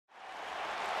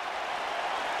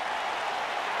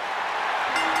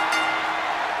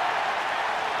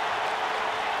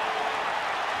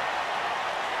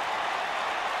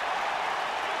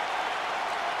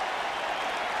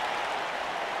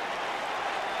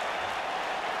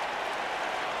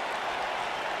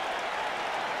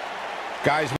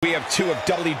Guys, we have two of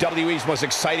WWE's most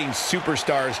exciting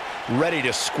superstars ready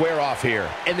to square off here.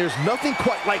 And there's nothing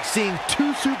quite like seeing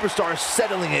two superstars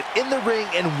settling it in the ring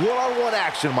in one-on-one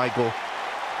action, Michael.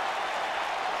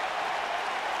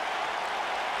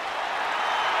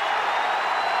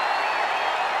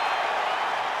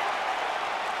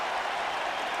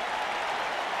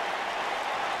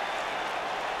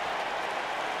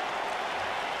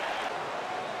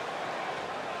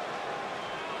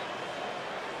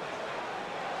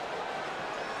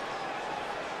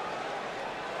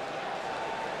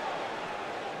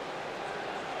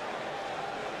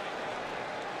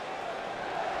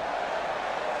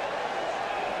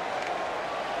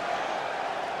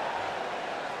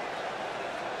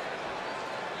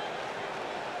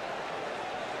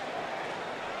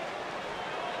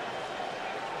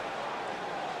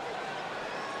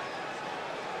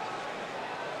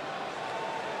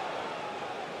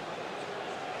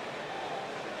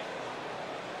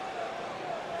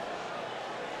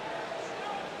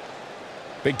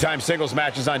 Big-time singles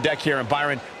matches on deck here, and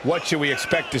Byron, what should we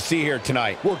expect to see here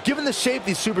tonight? Well, given the shape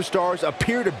these superstars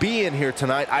appear to be in here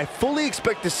tonight, I fully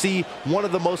expect to see one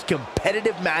of the most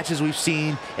competitive matches we've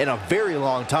seen in a very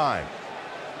long time.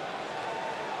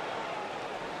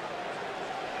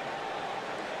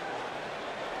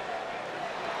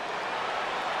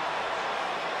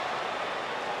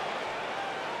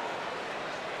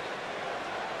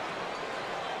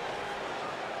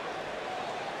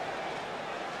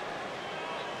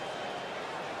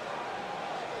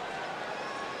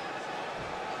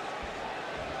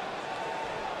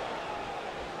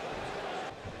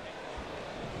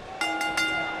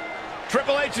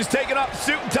 Triple H is taking up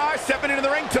suit and tie, stepping into the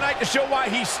ring tonight to show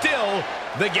why he's still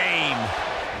the game.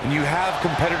 When you have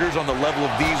competitors on the level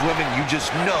of these women, you just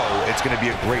know it's going to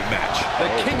be a great match. The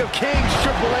King of Kings,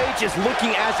 Triple H, is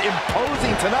looking as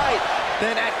imposing tonight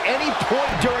than at any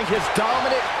point during his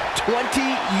dominant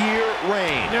 20-year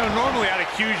reign. You know, normally I'd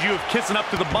accuse you of kissing up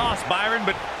to the boss, Byron,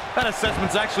 but that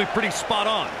assessment's actually pretty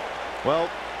spot on. Well,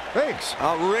 thanks.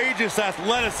 Outrageous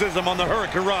athleticism on the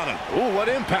Hurricanrana. Ooh, what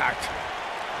impact.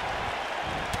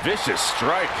 Vicious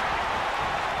strike.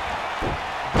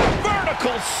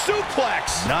 Vertical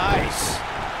suplex. Nice.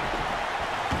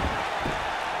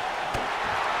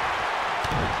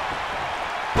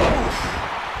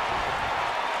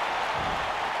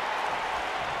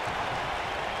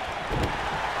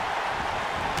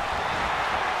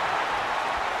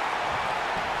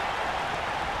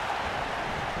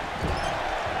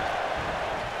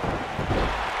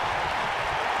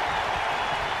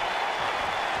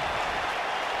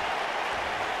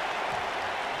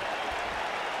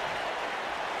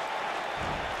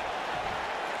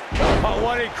 Oh,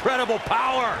 what incredible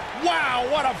power. Wow,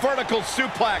 what a vertical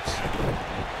suplex.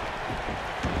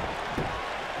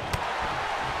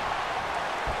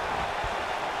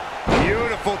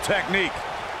 Beautiful technique.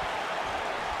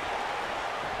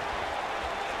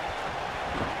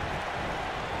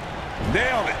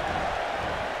 Nailed it.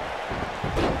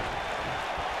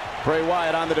 Bray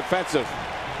Wyatt on the defensive.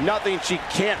 Nothing she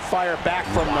can't fire back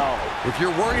from now. If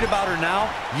you're worried about her now,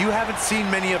 you haven't seen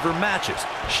many of her matches.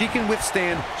 She can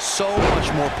withstand so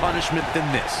much more punishment than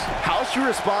this. How she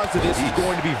responds to this is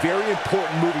going to be very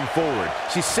important moving forward.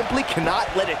 She simply cannot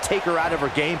let it take her out of her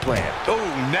game plan. Oh,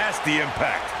 nasty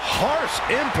impact. Harsh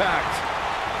impact.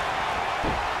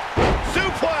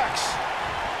 Suplex.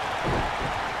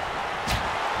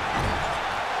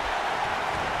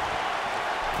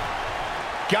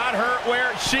 Got her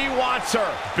where she wants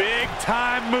her. Big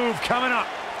time move coming up.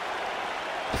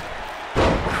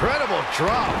 Incredible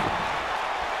drop.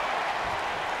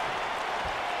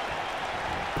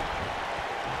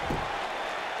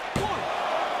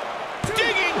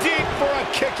 Digging deep for a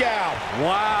kick out.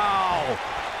 Wow.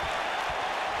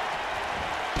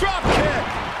 Drop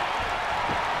kick.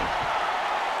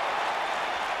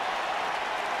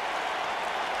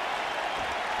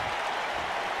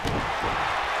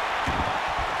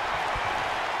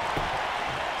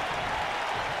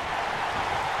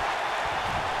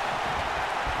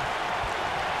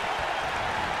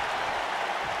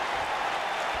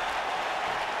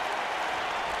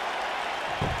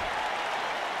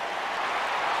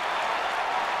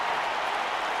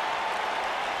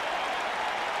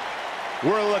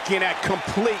 We're looking at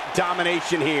complete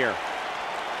domination here.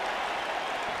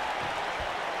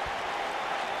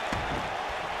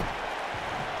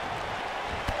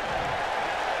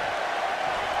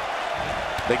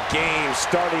 The game's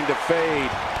starting to fade.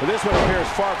 But this one appears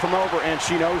far from over, and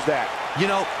she knows that. You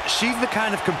know, she's the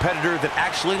kind of competitor that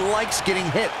actually likes getting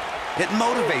hit. It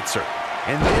motivates her.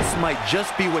 And this might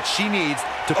just be what she needs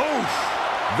to... Oof!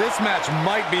 This match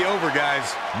might be over,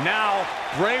 guys. Now,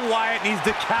 Bray Wyatt needs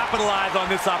to capitalize on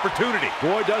this opportunity.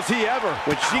 Boy, does he ever.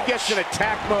 When she gets in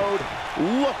attack mode,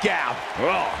 look out.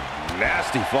 Oh,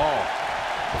 nasty fall.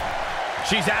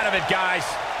 She's out of it, guys.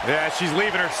 Yeah, she's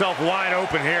leaving herself wide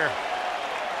open here.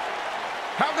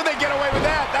 How can they get away with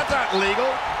that? That's not legal.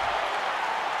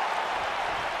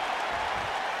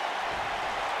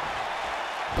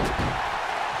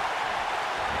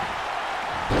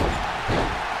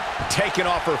 Taken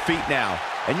off her feet now.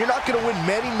 And you're not going to win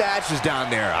many matches down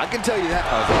there. I can tell you that.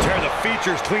 Tear the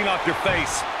features clean off your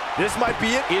face. This might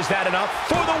be it. Is that enough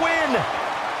for the win?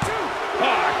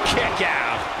 Oh, kick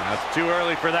out. That's too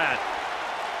early for that.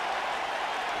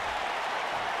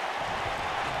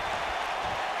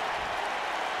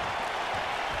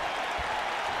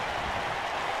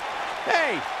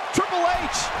 Hey, Triple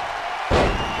H.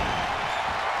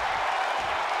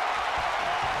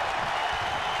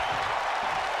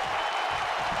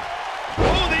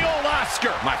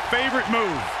 My favorite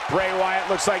move. Bray Wyatt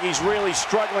looks like he's really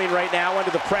struggling right now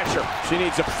under the pressure. She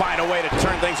needs to find a way to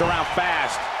turn things around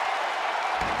fast.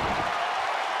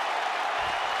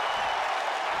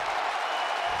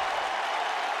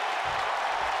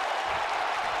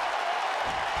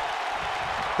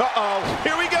 Uh-oh,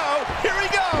 here we go, here we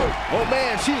go. Oh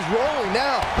man, she's rolling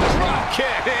now. Drop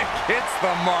kick hits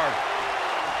the mark.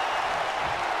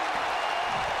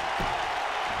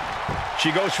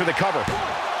 She goes for the cover.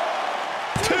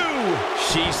 2.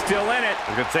 She's still in it.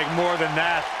 It's going to take more than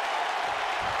that.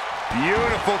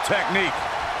 Beautiful technique.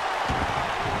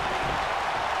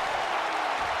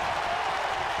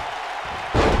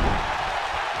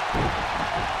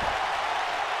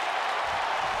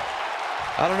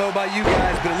 I don't know about you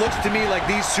guys, but it looks to me like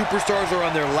these superstars are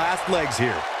on their last legs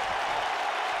here.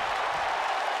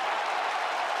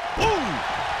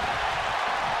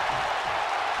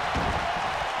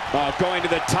 Oh, going to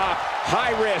the top,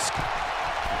 high risk.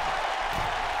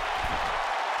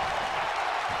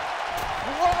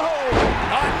 Whoa,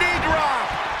 a knee drop.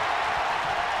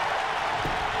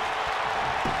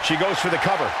 She goes for the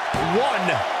cover. 1,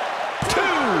 2,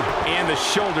 and the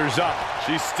shoulders up.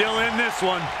 She's still in this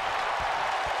one.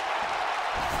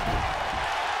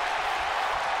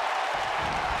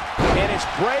 And it's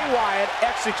Bray Wyatt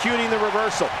executing the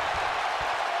reversal.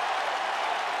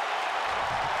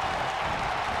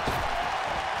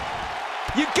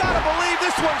 You gotta believe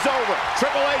this one's over.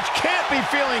 Triple H can't be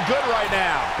feeling good right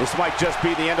now. This might just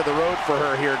be the end of the road for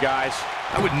her here, guys.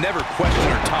 I would never question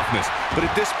her toughness, but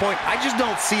at this point, I just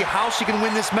don't see how she can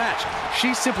win this match.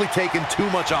 She's simply taken too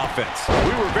much offense.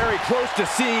 We were very close to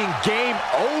seeing game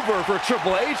over for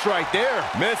Triple H right there.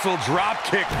 Missile drop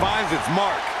kick finds its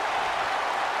mark.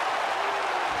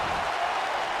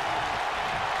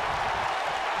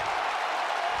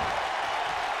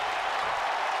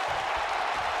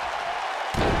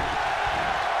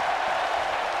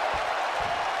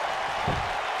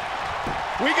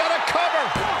 We got a cover.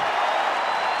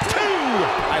 2.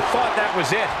 I thought that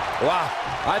was it. Wow,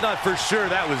 I thought for sure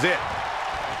that was it.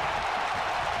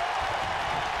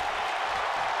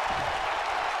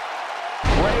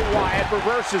 Bray Wyatt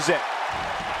reverses it.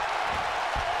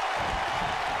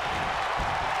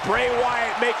 Bray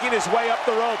Wyatt making his way up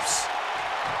the ropes.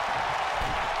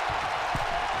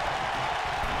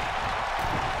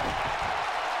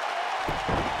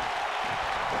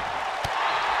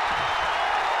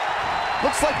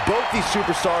 Looks like both these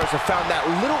superstars have found that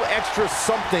little extra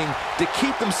something to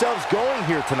keep themselves going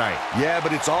here tonight. Yeah,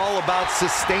 but it's all about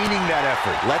sustaining that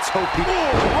effort. Let's hope he...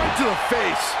 Right to the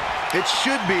face. It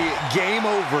should be game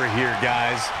over here,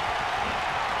 guys.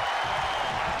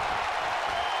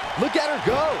 Look at her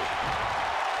go.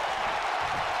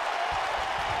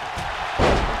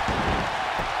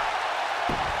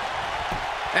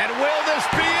 And will this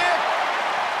be it?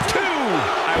 2.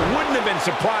 I wouldn't have been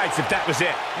surprised if that was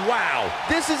it. Wow.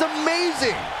 This is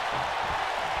amazing.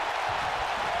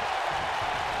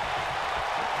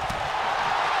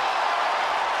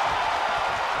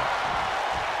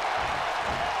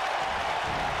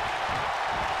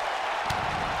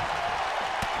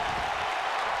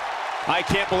 I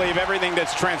can't believe everything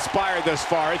that's transpired thus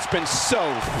far. It's been so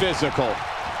physical.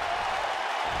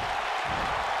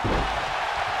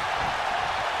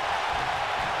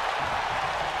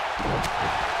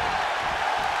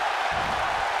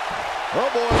 Oh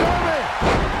boy, German.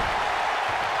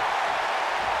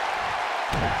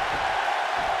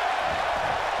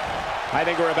 I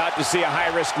think we're about to see a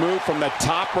high-risk move from the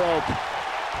top rope.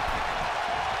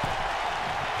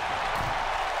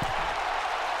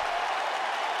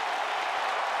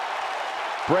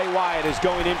 Bray Wyatt is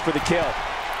going in for the kill.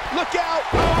 Look out.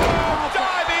 Oh,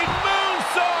 diving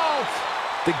moonsault.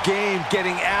 The game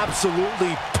getting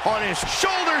absolutely punished.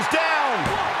 Shoulders down.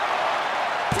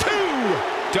 2.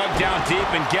 Dug down deep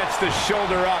and gets the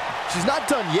shoulder up. She's not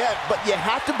done yet, but you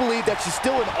have to believe that she's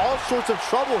still in all sorts of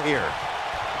trouble here.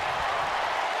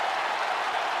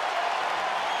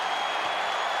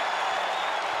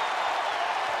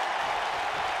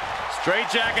 Straight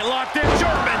jacket locked in.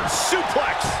 German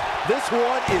suplex. This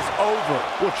one is over.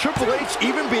 Will Triple H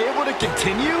even be able to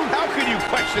continue? How can you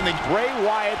question the... Bray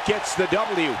Wyatt gets the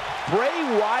W.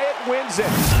 Bray Wyatt wins it.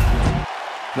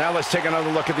 Now let's take another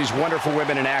look at these wonderful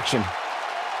women in action.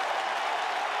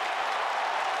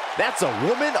 That's a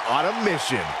woman on a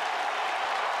mission.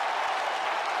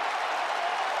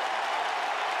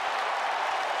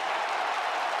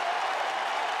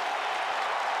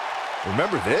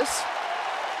 Remember this?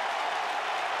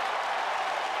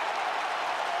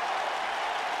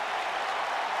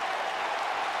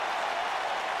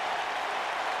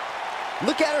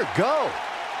 Look at her go.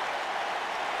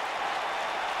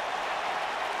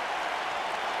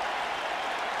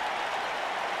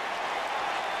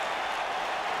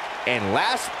 And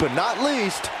last but not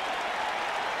least,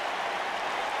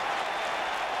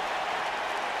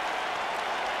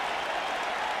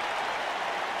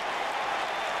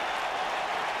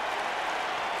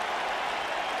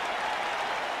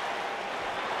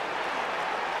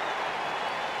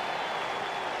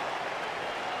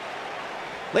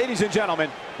 Ladies and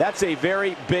gentlemen, that's a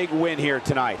very big win here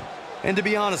tonight. And to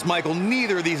be honest, Michael,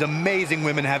 neither of these amazing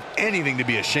women have anything to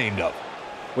be ashamed of.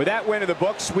 With that win in the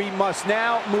books, we must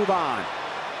now move on.